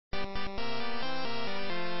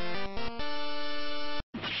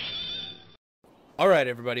Alright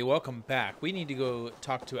everybody, welcome back. We need to go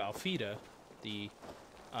talk to Alfida, the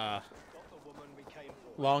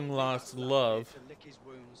long lost love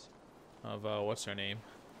of what's her name?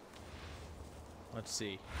 Let's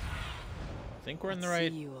see. I think we're in the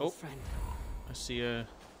right. Oh, I see a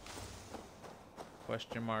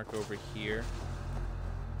question mark over here.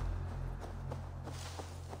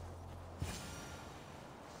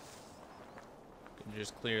 Can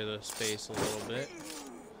just clear the space a little bit.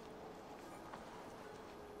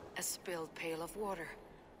 A spilled pail of water.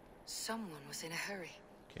 Someone was in a hurry.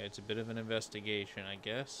 Okay, it's a bit of an investigation, I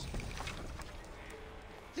guess.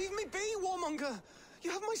 Leave me be, warmonger!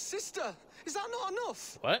 You have my sister! Is that not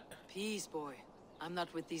enough? What? Peace, boy. I'm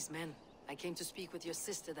not with these men. I came to speak with your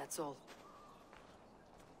sister, that's all.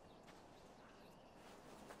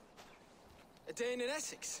 A day in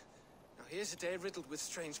Essex. Now here's a day riddled with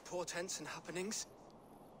strange portents and happenings.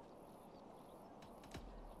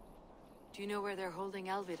 Do you know where they're holding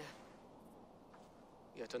Alvida?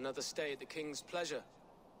 Yet another stay at the King's pleasure.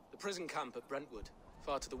 The prison camp at Brentwood,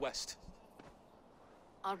 far to the west.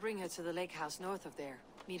 I'll bring her to the lake house north of there.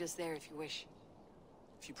 Meet us there if you wish.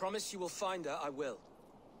 If you promise you will find her, I will.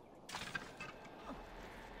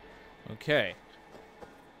 Okay.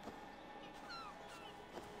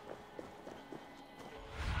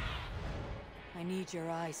 I need your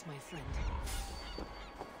eyes, my friend.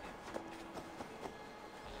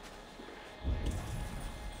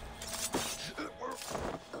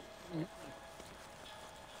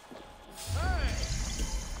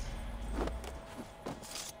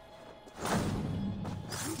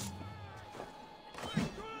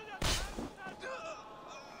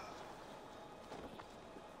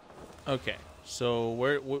 Okay, so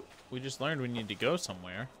we just learned we need to go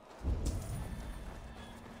somewhere.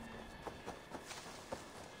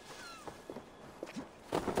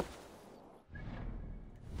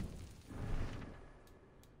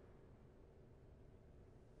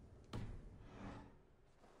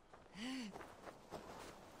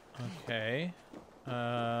 Okay.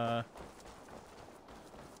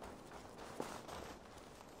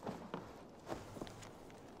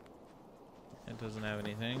 It doesn't have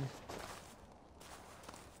anything.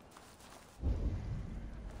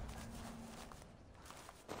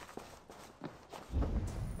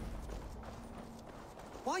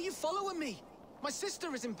 Why are you following me? My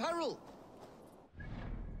sister is in peril.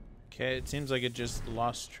 Okay, it seems like it just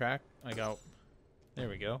lost track. I got... There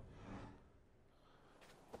we go.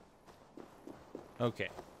 Okay,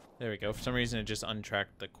 there we go. For some reason, it just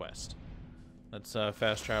untracked the quest. Let's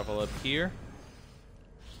fast travel up here.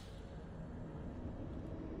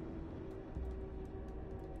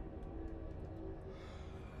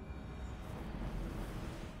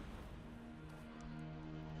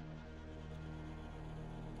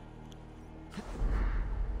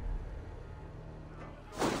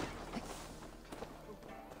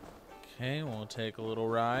 Okay, we'll take a little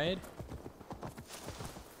ride.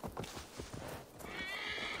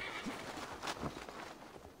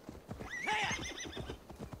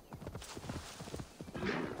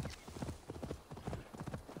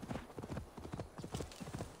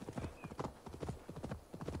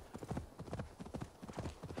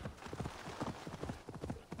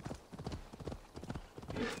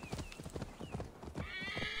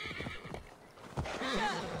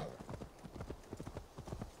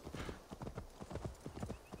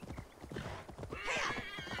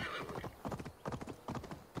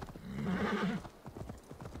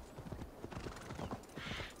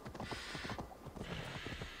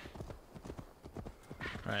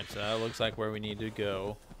 Alright, so that looks like where we need to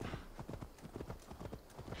go.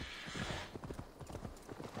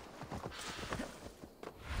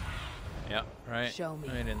 Yeah, right. Show me.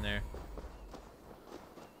 Right in there.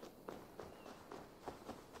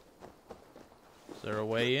 Is there a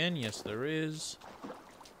way in? Yes, there is.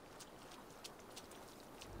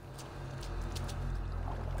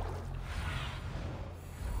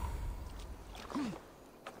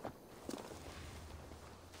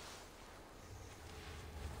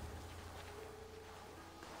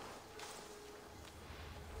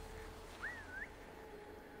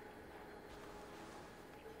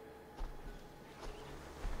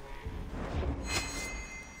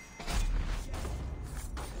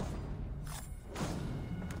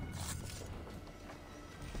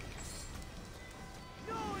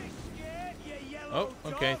 Oh,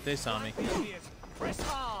 okay, they saw me. Press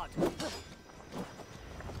hard.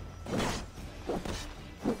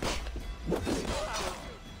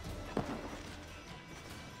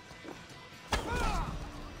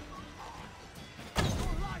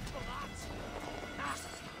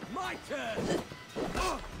 My turn!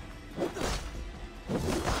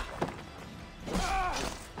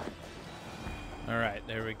 Alright,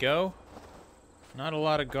 there we go. Not a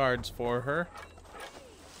lot of guards for her.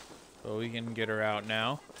 But we can get her out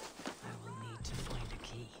now. I will need to find a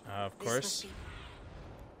key. Of course.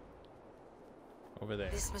 Over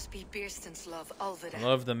there. This must be Birsten's love, Alvida. I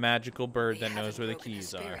love the magical bird They that knows where the haven't broken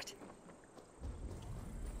his keys are. spirit.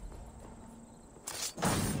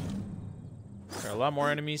 There are a lot more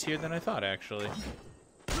enemies here than I thought, actually.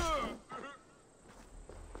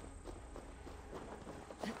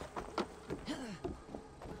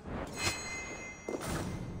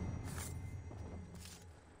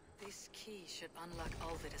 This key should unlock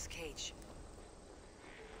Alvida's cage.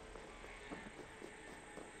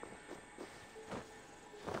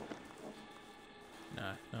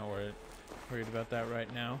 Nah, not worried about that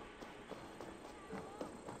right now.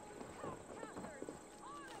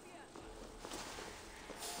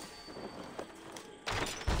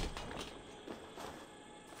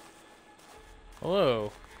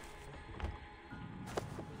 Hello.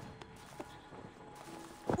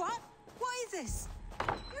 What? What is this?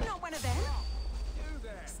 You're not one of them.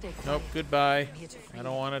 Stay quiet. Nope, goodbye. I'm here to free I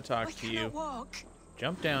don't you. want to talk I to cannot you. walk.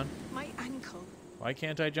 Jump down. My ankle. Why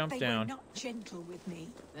can't I jump They were down? not gentle with me.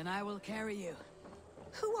 Then I will carry you.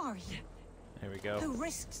 Who are you? There we go. Who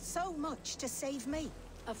risked so much to save me?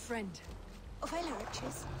 A friend. Of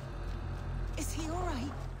Elrich's? Is he all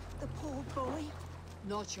right? The poor boy?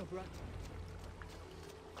 Not your brother.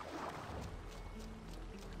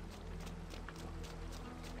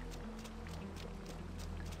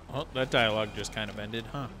 Oh, that dialogue just kind of ended,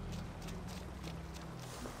 huh?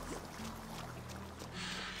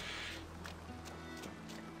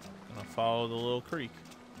 Gonna follow the little creek.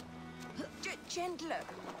 Gentler.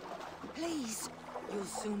 Please. You'll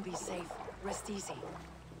soon be safe. Rest easy.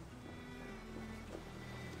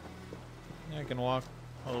 Yeah, I can walk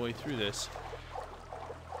all the way through this.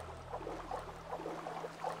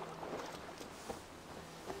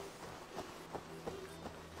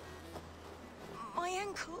 My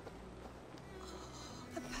ankle.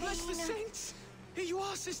 The pain. Bless the saints! Here you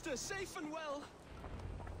are, sister, safe and well.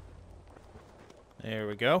 There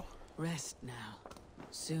we go. Rest now.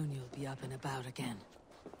 Soon you'll be up and about again.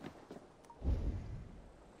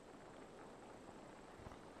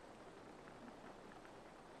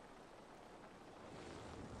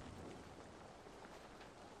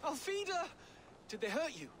 Alfida! Did they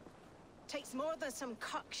hurt you? Takes more than some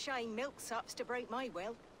cockshy milksops to break my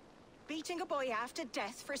will. Beating a boy half to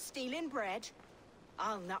death for stealing bread.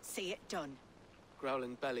 I'll not see it done.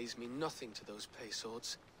 Growling bellies mean nothing to those pay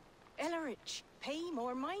swords. Elrich, pay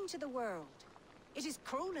more mind to the world. It is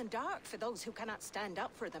cruel and dark for those who cannot stand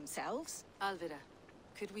up for themselves. Alvida,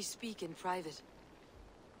 could we speak in private?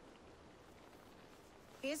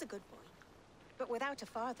 He is a good boy, but without a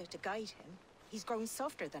father to guide him, he's grown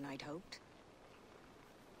softer than I'd hoped.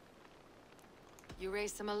 You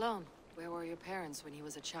raised him alone. Where were your parents when he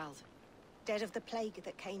was a child? Dead of the plague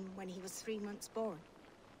that came when he was 3 months born.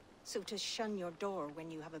 So to shun your door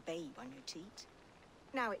when you have a babe on your teat.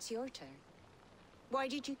 Now it's your turn. Why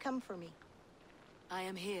did you come for me? I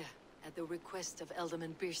am here at the request of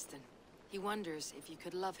Alderman Birsten. He wonders if you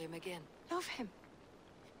could love him again. Love him.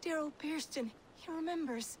 Dear old Birsten, he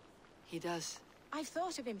remembers. He does. I've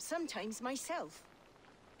thought of him sometimes myself.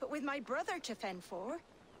 But with my brother to fend for,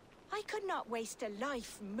 I could not waste a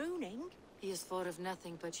life mooning. He has thought of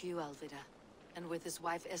nothing but you, Alvida. And with his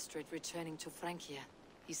wife Estrid returning to Francia,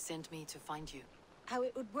 he sent me to find you. How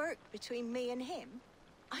it would work between me and him?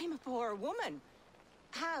 I'm a poor woman.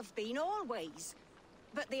 Have been always.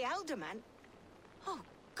 But the alderman... Oh,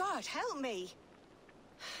 God, help me.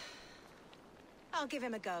 I'll give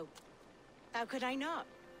him a go. How could I not?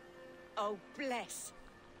 Oh, bless.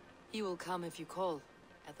 He will come if you call.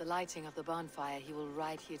 At the lighting of the bonfire, he will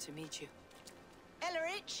ride here to meet you.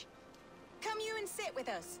 Elrich, come you and sit with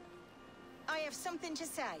us. I have something to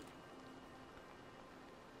say.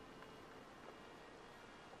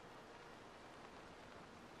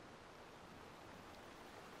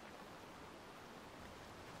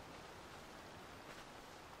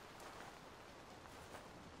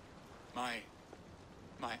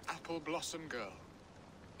 My apple blossom girl.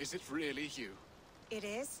 Is it really you? It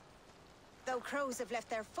is. Though crows have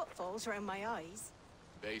left their footfalls around my eyes.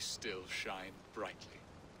 They still shine brightly,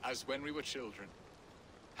 as when we were children.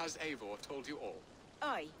 Has Eivor told you all?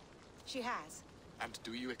 Aye, she has. And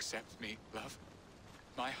do you accept me, love?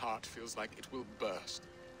 My heart feels like it will burst.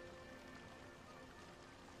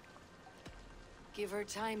 Give her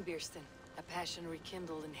time, Birsten. A passion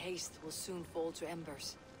rekindled in haste will soon fall to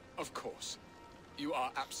embers. Of course. You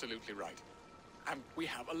are absolutely right. And we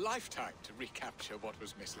have a lifetime to recapture what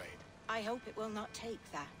was mislaid. I hope it will not take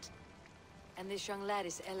that. And this young lad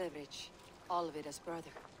is Eivor, Alvida's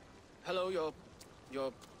brother. Hello,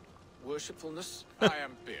 your worshipfulness. I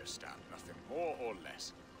am Beerstan, nothing more or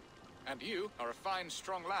less. And you are a fine,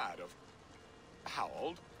 strong lad of... how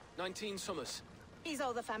old? 19 summers. He's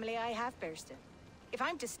all the family I have, Beerstan. If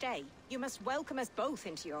I'm to stay, you must welcome us both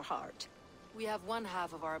into your heart. We have one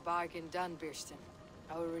half of our bargain done, Beerstan.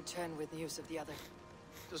 I will return with news of the other.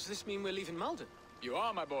 Does this mean we're leaving Malden? You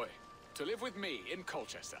are, my boy, to live with me in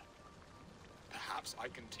Colchester. Perhaps I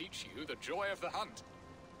can teach you the joy of the hunt.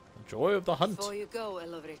 The joy of the hunt. Before you go,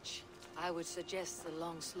 Eivor, I would suggest the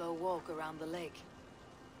long, slow walk around the lake.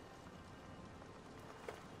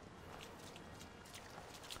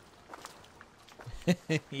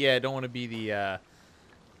 Yeah, I don't want to be the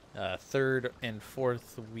third and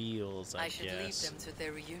fourth wheels, I should leave them to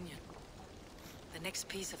their reunion. The next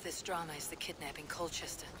piece of this drama is the kidnapping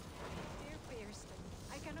Colchester. Dear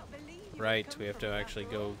Beerstan, I cannot believe you Right, come we have from to that actually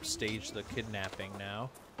road go all stage the these years. kidnapping now.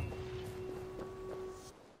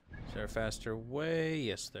 Is there a faster way?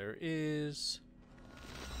 Yes, there is.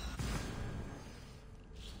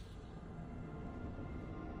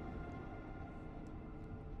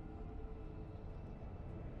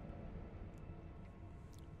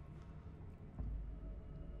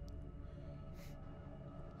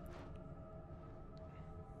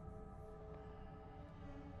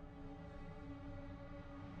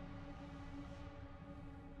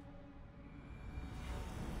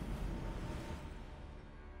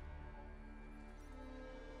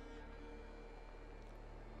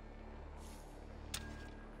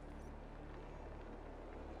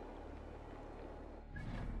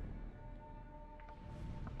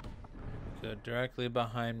 Good, directly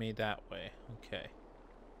behind me that way. Okay.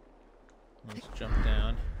 Let's jump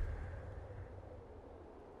down.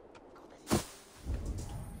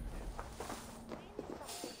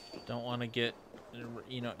 Don't want to get,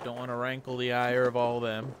 don't want to rankle the ire of all of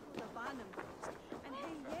them.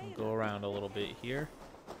 Go around a little bit here.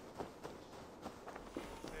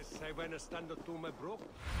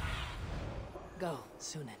 Go,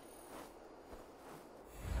 Sunan.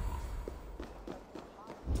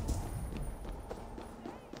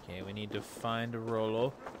 Okay, we need to find a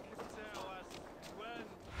Rollo.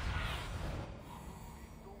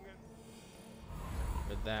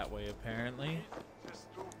 But that way, apparently.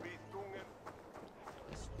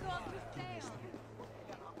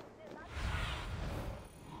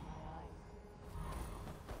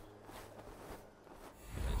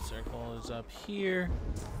 The circle is up here.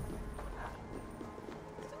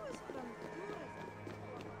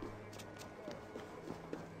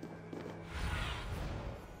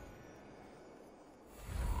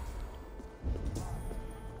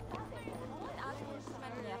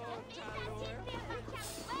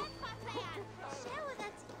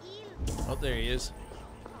 Oh, there he is.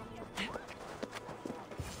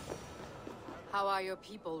 How are your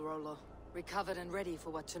people, Rollo? Recovered and ready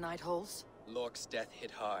for what tonight holds? Lork's death hit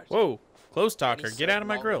hard. Whoa, close Many talker, get served out of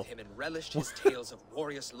my long grill. with him and relished his tales of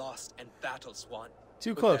warriors lost and battles won.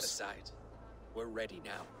 Too Put close. that aside. We're ready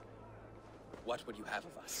now. What would you have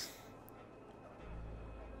of us?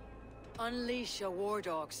 Unleash your war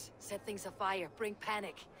dogs. Set things afire. Bring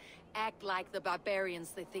panic. Act like the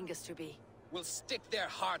barbarians they think us to be. We'll stick their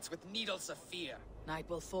hearts with needles of fear. Night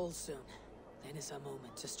will fall soon. Then is our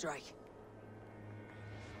moment to strike.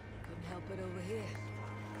 Couldn't help it over here.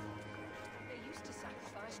 They used to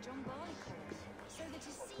sacrifice John Barleycorn so that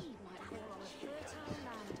his seed might fall on a fertile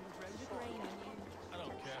land and grow the grain anew. I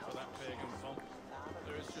don't care for that pagan funk.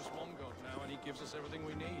 There is just one God now, and he gives us everything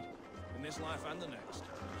we need. In this life and the next.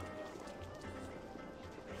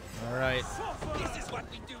 Alright. This is what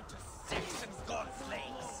we do to Saxon's god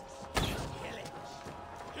slaves.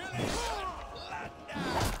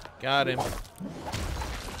 Got him.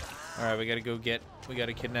 Alright, we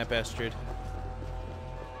gotta kidnap Estrid.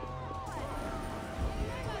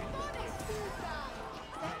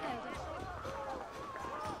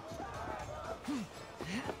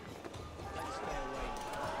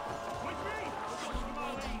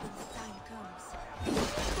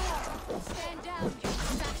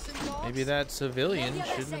 Maybe that civilian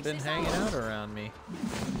shouldn't have been hanging out around me.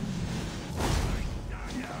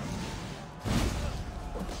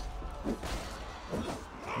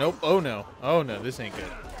 Nope. Oh no. Oh no, this ain't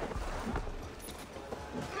good.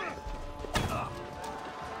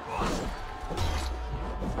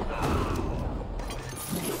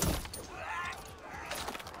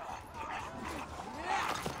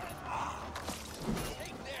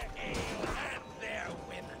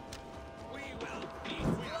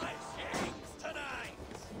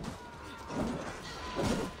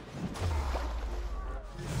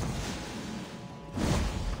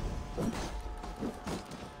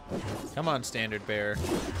 Come on, standard bearer.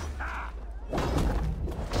 Intruder!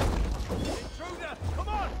 Come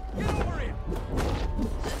on! Get over here!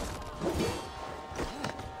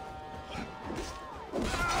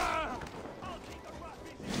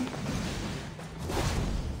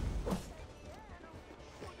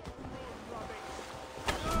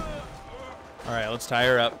 All right, let's tie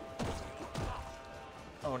her up.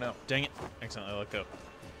 Oh no! Dang it! Accidentally let go.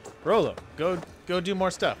 Rolo, go do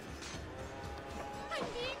more stuff. I'm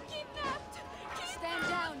being kidnapped! Stand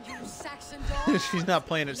down, you Saxon dog! She's not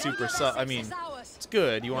playing it super I mean, it's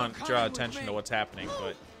good. You want to draw attention to what's happening,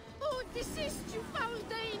 but Oh, desist, you foul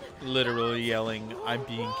Dane! literally yelling, "I'm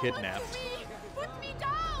being Forward kidnapped." to me! Put me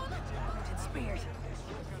down! Mounted spears.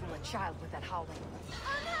 Fool a child with that howling.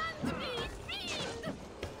 Unhand me, fiend!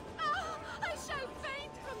 Ah, I shall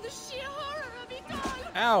faint from the sheer horror of it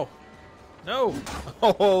all! Ow! No!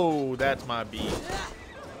 Oh, that's my beat.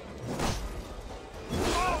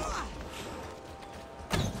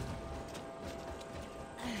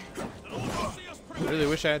 I really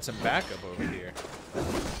wish I had some backup over here.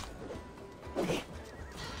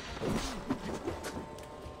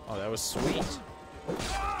 Oh, that was sweet.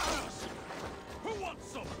 Who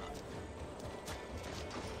wants some?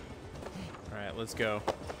 Alright, let's go.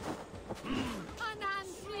 Unhand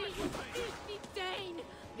me, filthy Dane!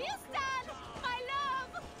 Bilstan! My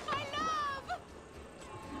love! My love!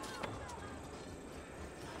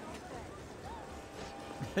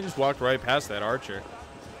 I just walked right past that archer.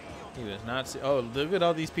 He was not. Oh, look at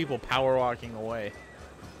all these people power walking away.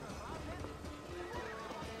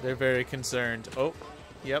 They're very concerned. Oh,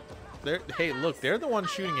 yep. Hey, look, they're the ones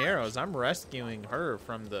shooting arrows. I'm rescuing her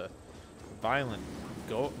from the violent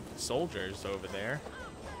soldiers over there.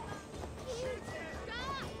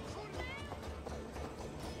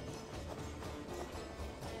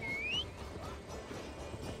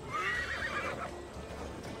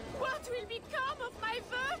 What will become of my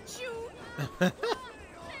virtue?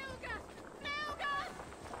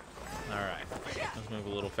 Alright, let's move a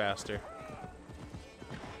little faster.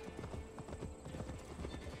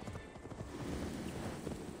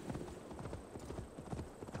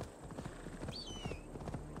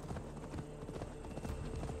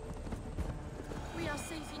 We are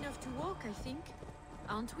safe enough to walk, I think.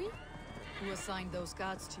 Aren't we? Who assigned those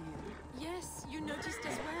guards to you? Yes, you noticed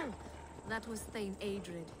as well. That was Thane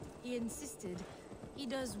Adred. He insisted. He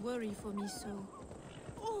does worry for me so.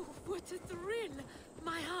 Oh, what a thrill!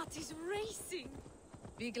 My heart is racing.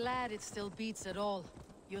 Be glad it still beats at all.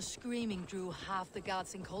 Your screaming drew half the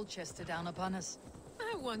guards in Colchester down upon us.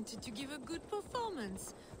 I wanted to give a good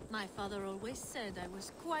performance. My father always said I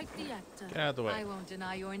was quite the actor. Get out of the way. I won't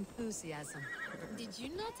deny your enthusiasm. Did you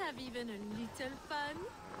not have even a little fun?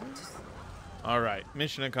 Alright,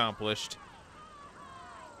 mission accomplished.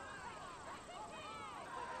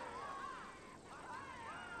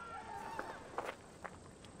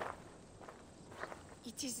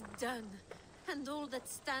 It is done. And all that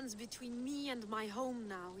stands between me and my home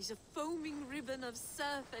now is a foaming ribbon of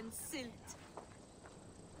surf and silt.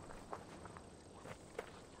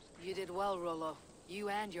 You did well, Rollo. You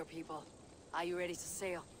and your people. Are you ready to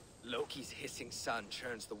sail? Loki's hissing sun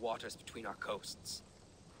churns the waters between our coasts.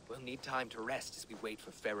 We'll need time to rest as we wait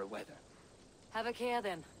for fairer weather. Have a care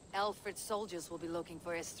then. Alfred's soldiers will be looking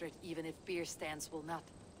for Estrid, even if beer stands will not.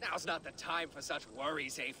 Now's not the time for such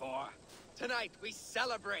worries, Eivor. Tonight we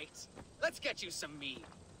celebrate. Let's get you some mead.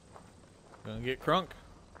 Gonna get crunk.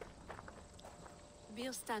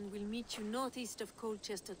 Birstan will meet you northeast of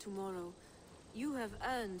Colchester tomorrow. You have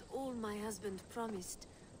earned all my husband promised,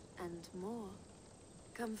 and more.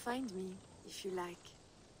 Come find me, if you like,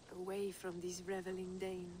 away from these reveling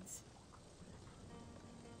Danes.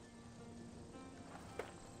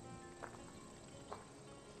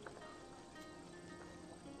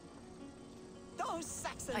 Those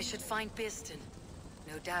Saxons! I should find Birstan.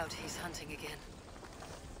 No doubt he's hunting again.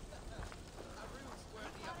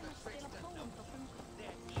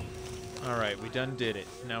 Alright, we done did it.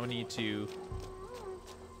 Now we need to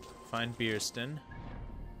find Birstan.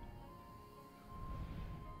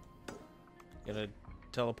 Gotta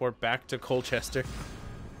teleport back to Colchester.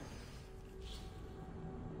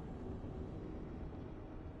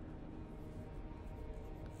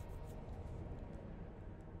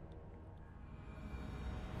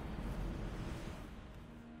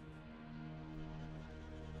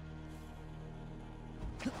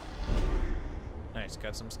 Nice,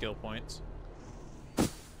 got some skill points.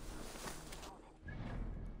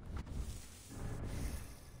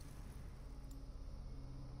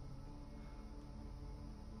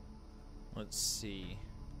 Let's see.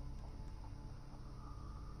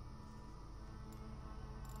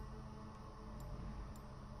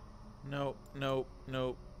 Nope, nope,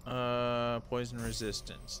 nope. Poison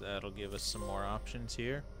resistance. That'll give us some more options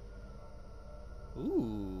here.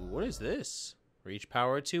 Ooh, what is this? Reach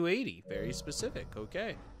power 280. Very specific.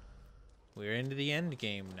 Okay. We're into the end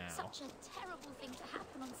game now. Such a terrible thing to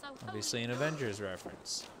happen on so Obviously an Avengers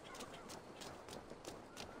reference.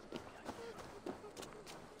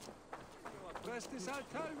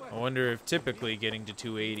 I wonder if typically getting to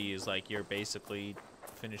 280 is like you're basically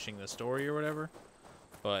finishing the story or whatever.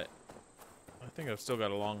 But I think I've still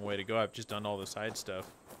got a long way to go. I've just done all the side stuff,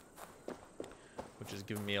 which has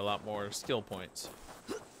given me a lot more skill points.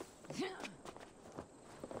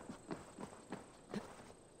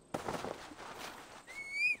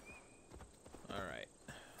 Alright.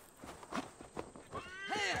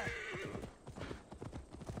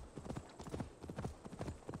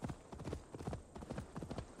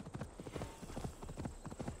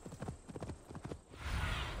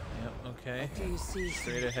 Yep, okay. Do you see?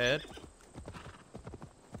 Straight ahead.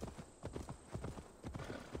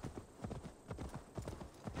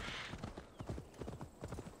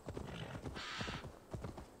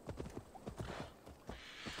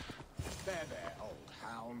 There, old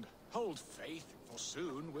hound. Hold faith, for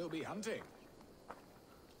soon we'll be hunting.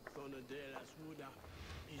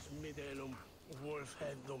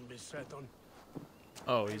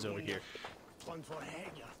 Oh, he's over here.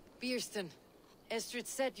 Birsten, Estrid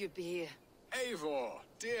said you'd be here. Eivor,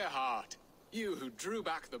 dear heart. You who drew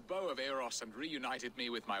back the bow of Eros and reunited me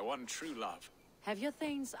with my one true love. Have your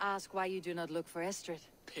thanes asked why you do not look for Estrid?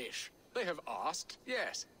 Pish. They have asked,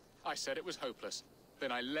 yes. I said it was hopeless.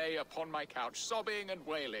 Then I lay upon my couch, sobbing and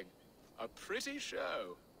wailing. A pretty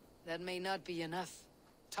show. That may not be enough.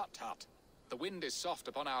 Tut-tut. The wind is soft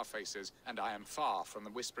upon our faces, and I am far from the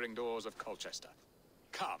whispering doors of Colchester.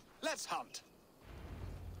 Come, let's hunt.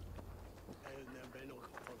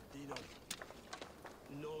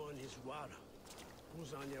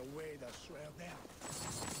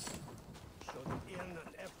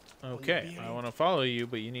 Okay, I want to follow you,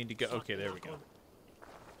 but you need to go. Okay, there we go.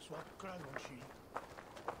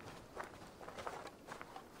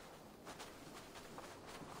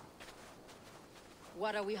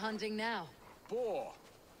 What are we hunting now? Boar.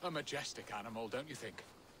 A majestic animal, don't you think?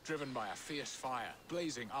 Driven by a fierce fire,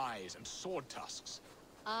 blazing eyes, and sword tusks.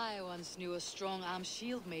 I once knew a strong-armed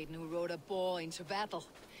shield maiden who rode a boar into battle.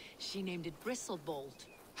 She named it Bristlebolt.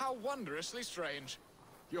 How wondrously strange.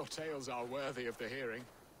 Your tales are worthy of the hearing.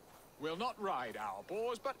 We'll not ride our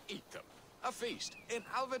boars, but eat them. A feast, in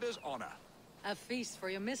Alvida's honor. A feast for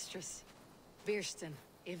your mistress. Birsten,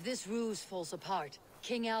 if this ruse falls apart,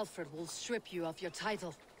 King Alfred will strip you of your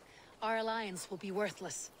title. Our alliance will be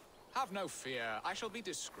worthless. Have no fear, I shall be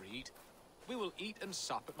discreet. We will eat and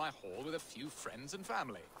sup at my hall with a few friends and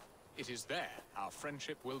family. It is there our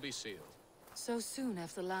friendship will be sealed. So soon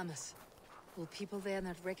after Lammas. Will people there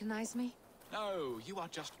not recognize me? No, you are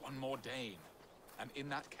just one more Dane. And in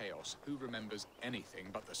that chaos, who remembers anything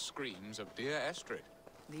but the screams of dear Estrid?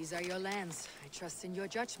 These are your lands. I trust in your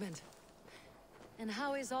judgment. And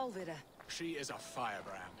how is Alvida? She is a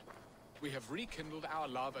firebrand. We have rekindled our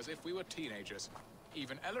love as if we were teenagers.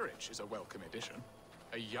 Even Ellerich is a welcome addition.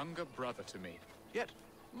 A younger brother to me, yet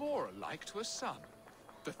more alike to a son.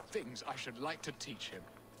 The things I should like to teach him.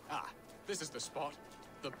 Ah, this is the spot.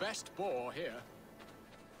 The best boar here.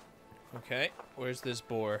 Okay, where's this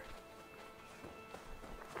boar?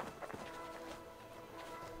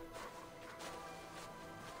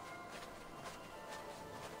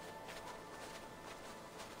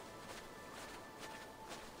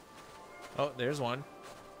 Oh, there's one.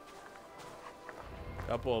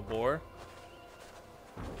 Couple of boar.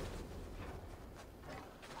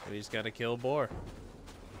 So he's got to kill boar.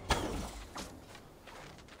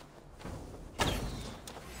 They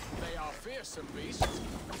are fearsome beasts,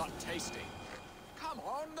 but tasty. Come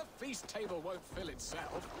on, the feast table won't fill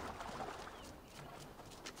itself.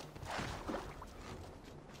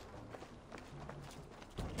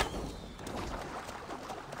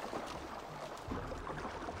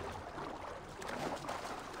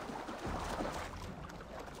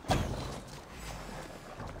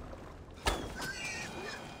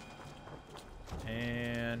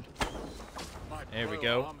 And My there we bow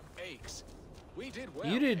go. arm aches. We did well,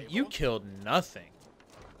 You Abel. killed nothing.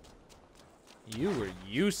 You were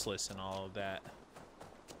useless in all of that.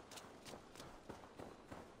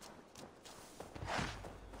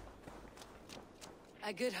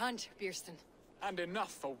 A good hunt, Birsten. And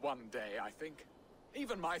enough for one day, I think.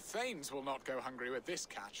 Even my thanes will not go hungry with this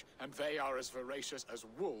catch, and they are as voracious as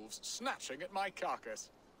wolves snatching at my carcass.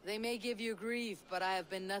 They may give you grief, but I have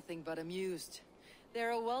been nothing but amused.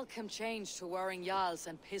 They're a welcome change to warring jarls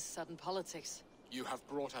and piss-sudden politics. You have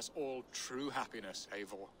brought us all true happiness,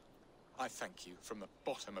 Eivor. I thank you from the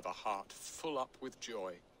bottom of a heart full up with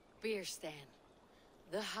joy. Bierstan,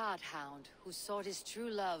 the Heart Hound who sought his true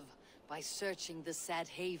love by searching the sad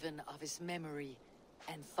haven of his memory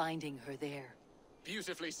and finding her there.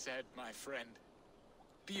 Beautifully said, my friend.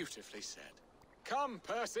 Beautifully said. Come,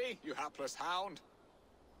 Percy, you hapless hound.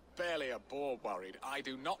 Barely a boar worried. I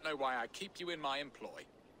do not know why I keep you in my employ.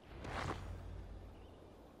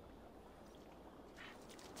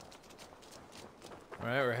 All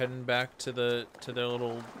right, we're heading back to their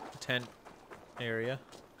little tent area.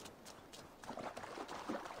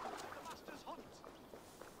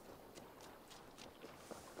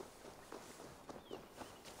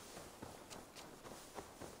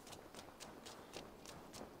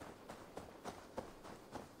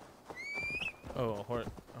 Oh, a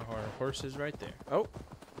horse is right there. Oh,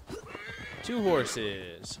 2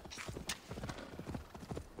 horses.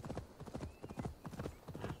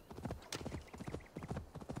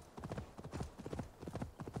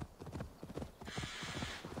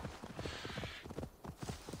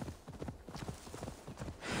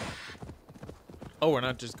 Oh, we're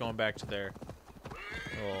not just going back to their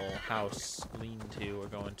little house lean-to. We're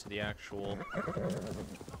going to the actual...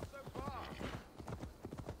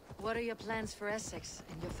 What are your plans for Essex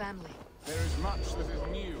and your family? There is much that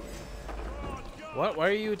is new. What? Why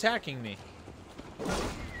are you attacking me?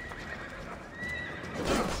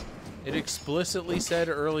 It explicitly said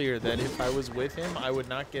earlier that if I was with him, I would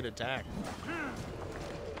not get attacked.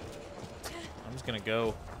 I'm just gonna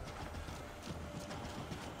go.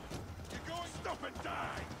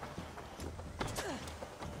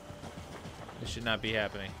 This should not be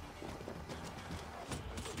happening.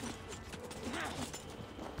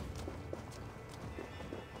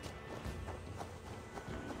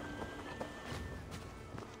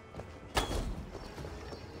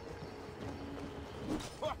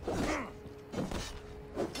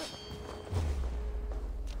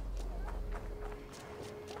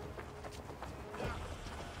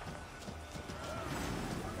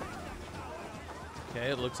 Okay,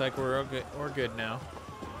 it looks like we're good now.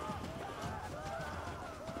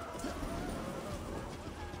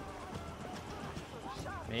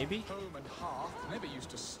 Maybe? Home and hearth never used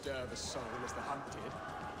to stir the soul as the hunt did.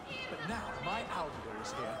 But now my Alvida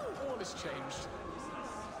is here. All is changed.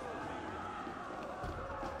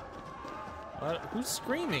 Who's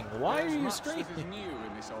screaming? Why are you screaming? There's much that is new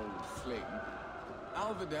in this old fling.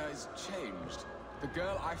 Alvida is changed. The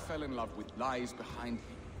girl I fell in love with lies behind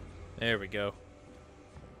me. There we go.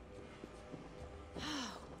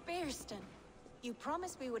 Bierstan, you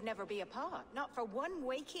promised we would never be apart, not for one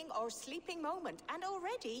waking or sleeping moment, and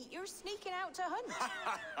already you're sneaking out to hunt.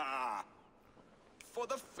 For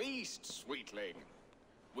the feast, sweetling.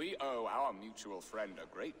 We owe our mutual friend a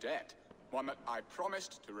great debt. One that I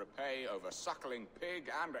promised to repay over suckling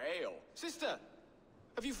pig and ale. Sister,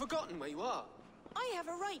 have you forgotten where you are? I have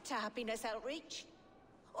a right to happiness, Outreach.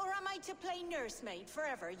 Or am I to play nursemaid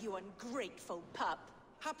forever, you ungrateful pup?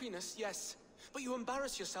 Happiness, yes. But you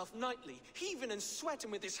embarrass yourself nightly, heaving and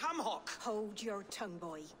sweating with this ham-hock. Hold your tongue,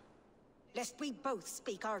 boy. Lest we both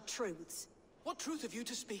speak our truths. What truth have you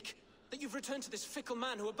to speak? That you've returned to this fickle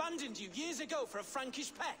man who abandoned you years ago for a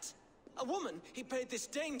Frankish pet? A woman he paid this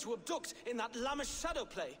Dane to abduct in that lammish shadow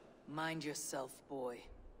play? Mind yourself, boy.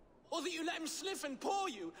 Or that you let him sniff and paw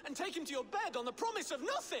you and take him to your bed on the promise of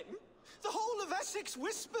nothing? The whole of Essex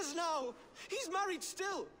whispers now. He's married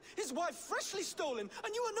still, his wife freshly stolen,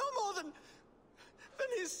 and you are no more than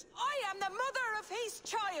his... I am the mother of his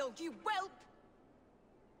child, you whelp!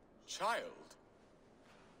 Child?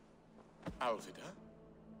 Alvida?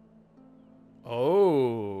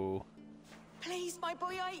 Oh. Please, my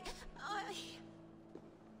boy, I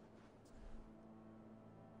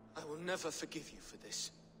will never forgive you for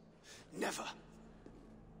this. Never.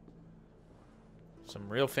 Some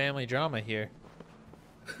real family drama here.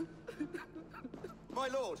 My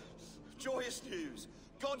lord, joyous news.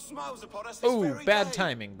 God smiles upon us this Oh, very bad day.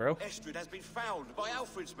 timing, bro. Estrid has been found by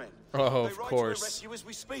Alfred's men. Oh, they of ride course. to her rescue as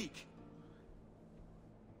we speak.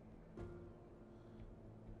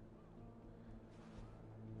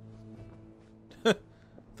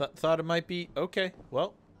 Thought it might be okay.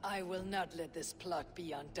 Well, I will not let this plot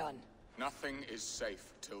be undone. Nothing is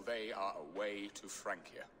safe till they are away to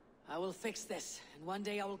Francia. I will fix this, and one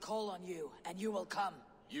day I will call on you, and you will come.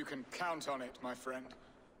 You can count on it, my friend.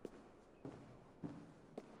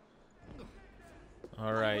 all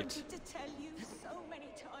I right. wanted to tell you so many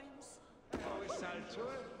times.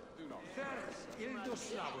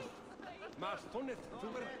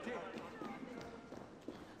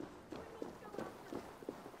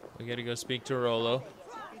 We gotta go speak to Rollo.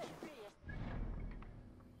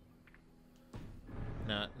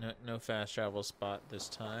 fast travel spot this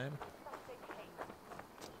time.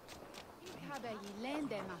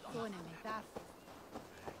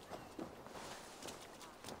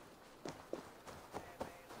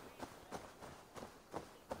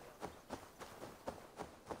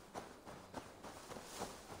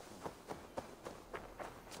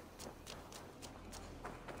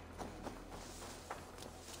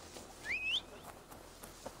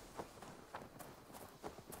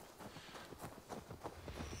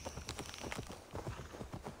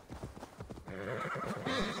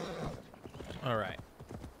 All right,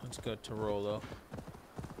 let's go to Rollo.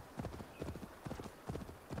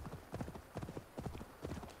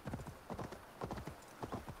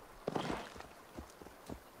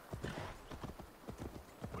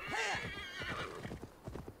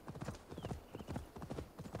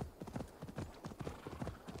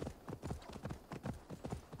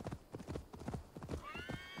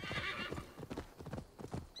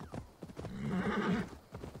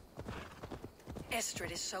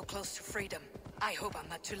 Estrid is so close to freedom. I hope I'm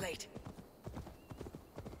not too late.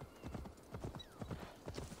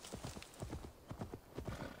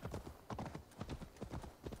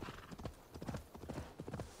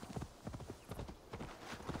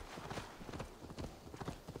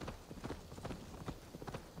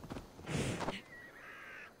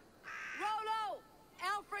 Rollo!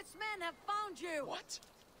 Alfred's men have found you! What?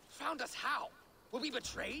 Found us how? Were we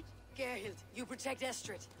betrayed? Gerhild, you protect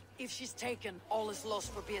Estrid. If she's taken, all is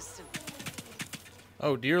lost for Birsten.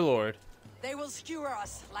 Oh dear lord. They will skewer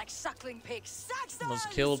us like suckling pigs. Saxons!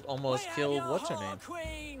 Almost killed what's her name?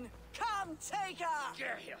 Queen! Come take her!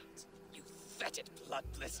 Gerhild, you fetid blood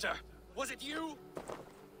blister. Was it you?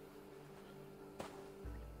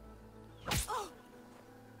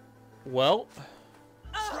 Well,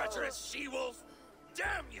 Treacherous she-wolf!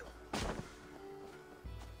 Damn you!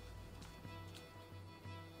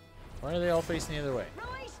 why are they all facing the other way?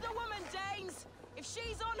 Release the woman, Danes! If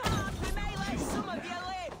she's unharmed, we may let some of you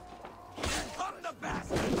live! Here come the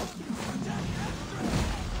bastards!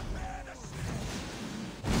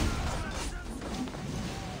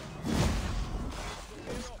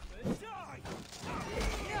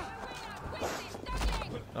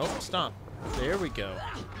 Oh, stomp. There we go.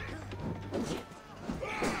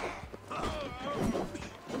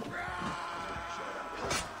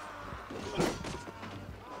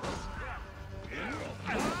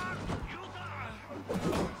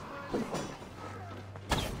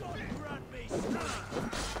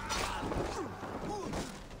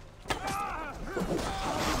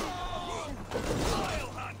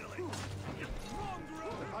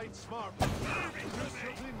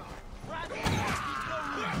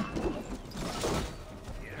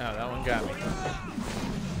 Oh, that one got me.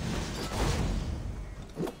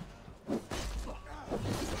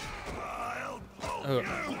 Ugh.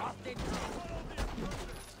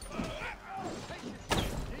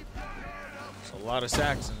 It's a lot of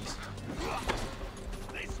Saxons.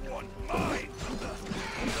 This one mine!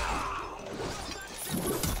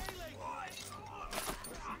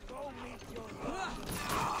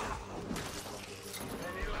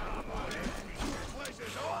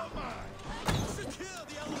 Secure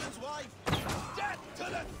the element's wife! Death to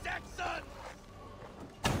the Saxon!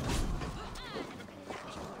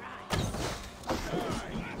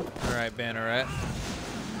 All right, Banneret.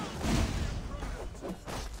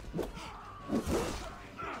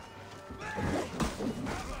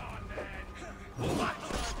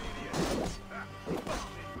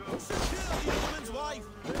 Secure the element's wife!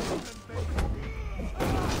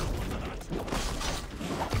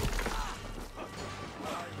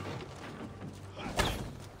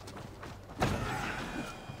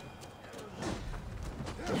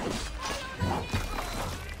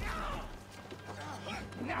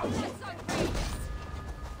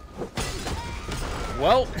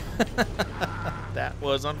 Well, that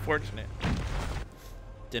was unfortunate.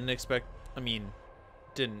 Didn't expect,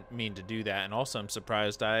 didn't mean to do that. And also, I'm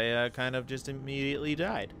surprised I kind of just immediately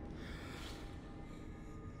died.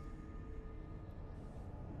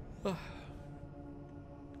 You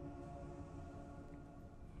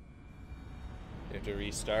have to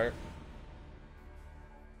restart.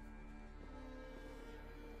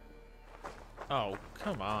 Oh,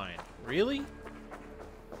 come on. Really?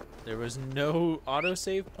 There was no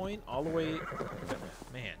autosave point all the way...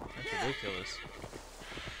 Man, that's ridiculous.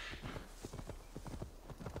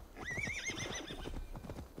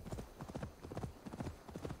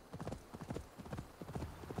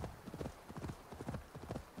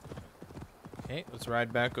 Okay, let's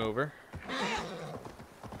ride back over.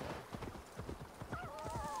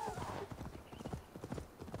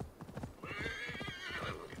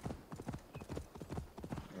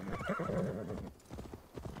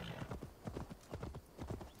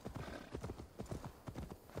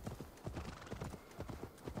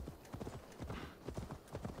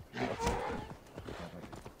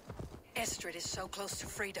 Estrid is so close to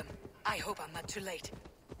freedom. I hope I'm not too late.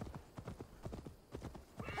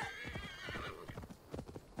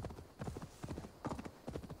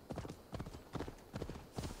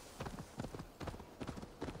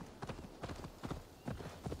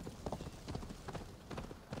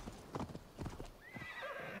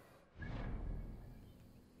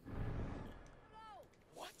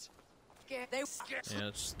 Yeah,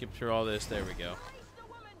 let's skip through all this. There we go.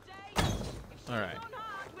 All right.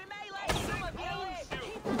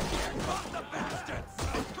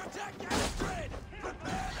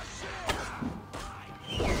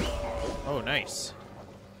 Oh, nice.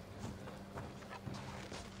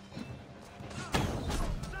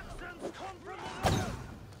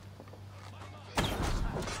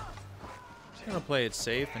 Just gonna play it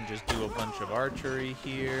safe and just do a bunch of archery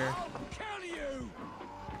here.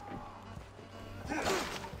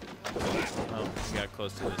 Oh, we got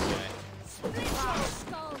close to this guy.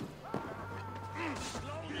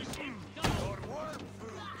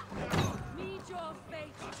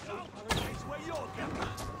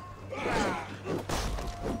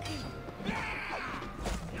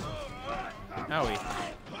 Owie.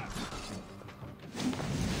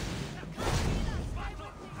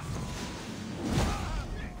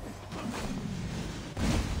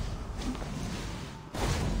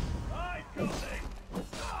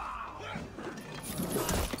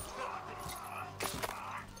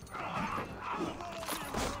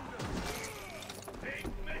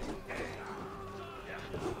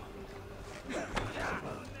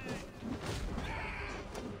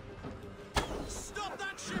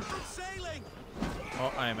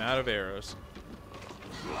 Oh, I am out of arrows.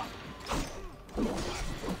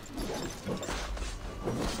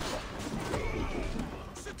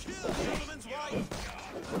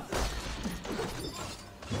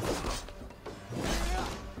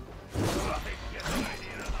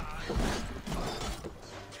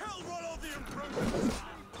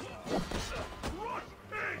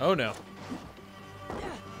 Oh no.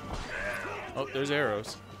 Oh, there's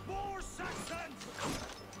arrows.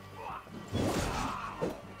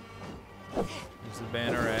 There's the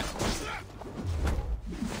banneret.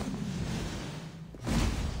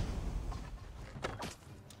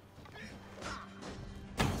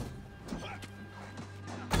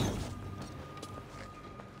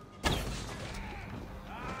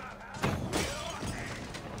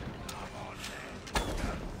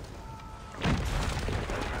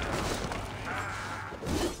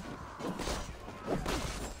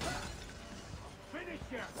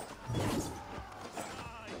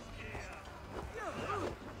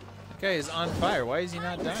 Guy is on fire. Why is he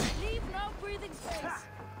not dying? Leave no breathing space.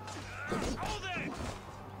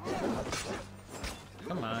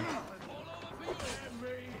 Come on.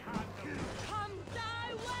 Come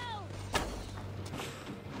die well.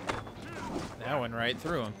 That went right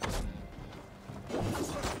through him.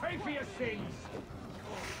 Pay for your sins.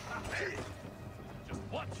 Just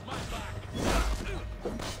watch my back.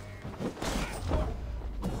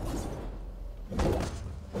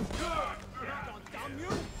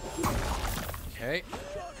 Okay.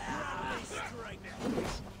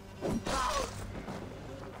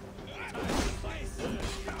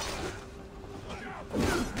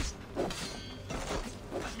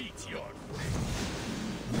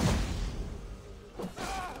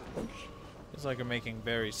 Looks like I'm making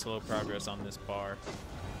very slow progress on this bar.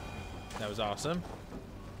 That was awesome.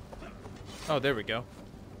 Oh, there we go.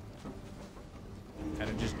 Kind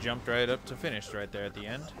of just jumped right up to finished right there at the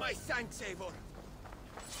end. My thanks, Eivor.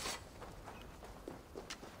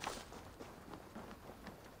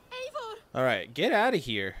 Eivor! All right, get out of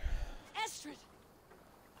here. Estrid!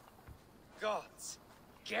 Gods.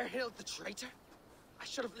 Gerhild the traitor? I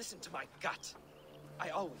should have listened to my gut. I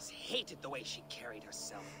always hated the way she carried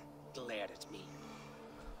herself, glared at me.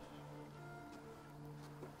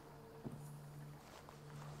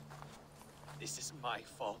 This is my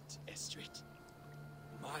fault, Estrid.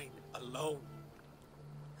 Mine alone.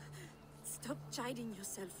 Stop chiding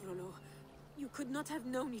yourself, Rollo. You could not have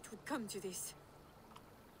known it would come to this.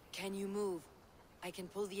 Can you move? I can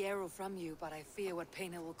pull the arrow from you, but I fear what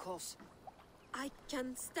pain it will cause. I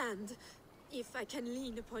can stand, if I can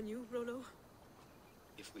lean upon you, Rollo.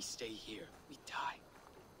 If we stay here, we die.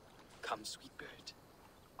 Come, sweet bird.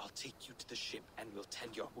 I'll take you to the ship and we'll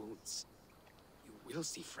tend your wounds. You will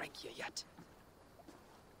see Frankia yet.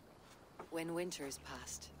 When winter is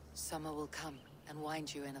past, summer will come and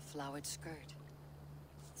wind you in a flowered skirt.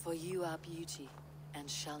 For you are beauty, and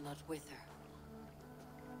shall not wither.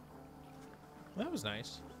 That was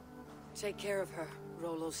nice. Take care of her,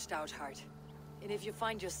 Rollo Stoutheart. And if you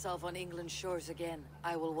find yourself on England's shores again,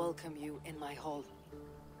 I will welcome you in my hall.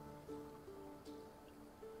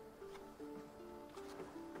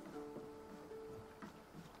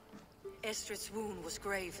 Estrid's wound was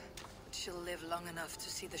grave, but she'll live long enough to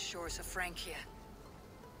see the shores of Francia.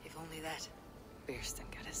 If only that. Birsten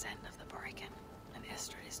got his end of the bargain, and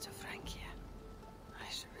Estrid is to Francia. I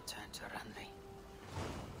should return to Randi.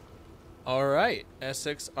 Alright,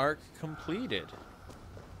 Essex arc completed.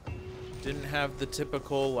 Didn't have the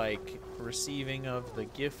typical, like, receiving of the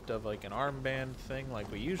gift of, like, an armband thing like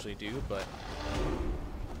we usually do, but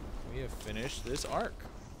we have finished this arc.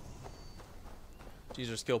 These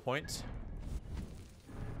are skill points.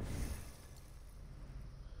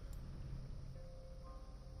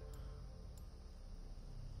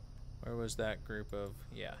 Where was that group of...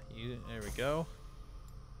 Yeah, you. There we go.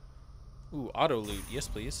 Ooh, auto loot. Yes,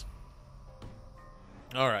 please.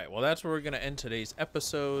 Alright, well, that's where we're going to end today's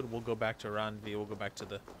episode. We'll go back to Randvi. We'll go back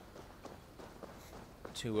to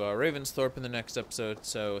Ravensthorpe in the next episode.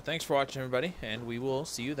 So, thanks for watching, everybody, and we will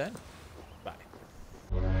see you then.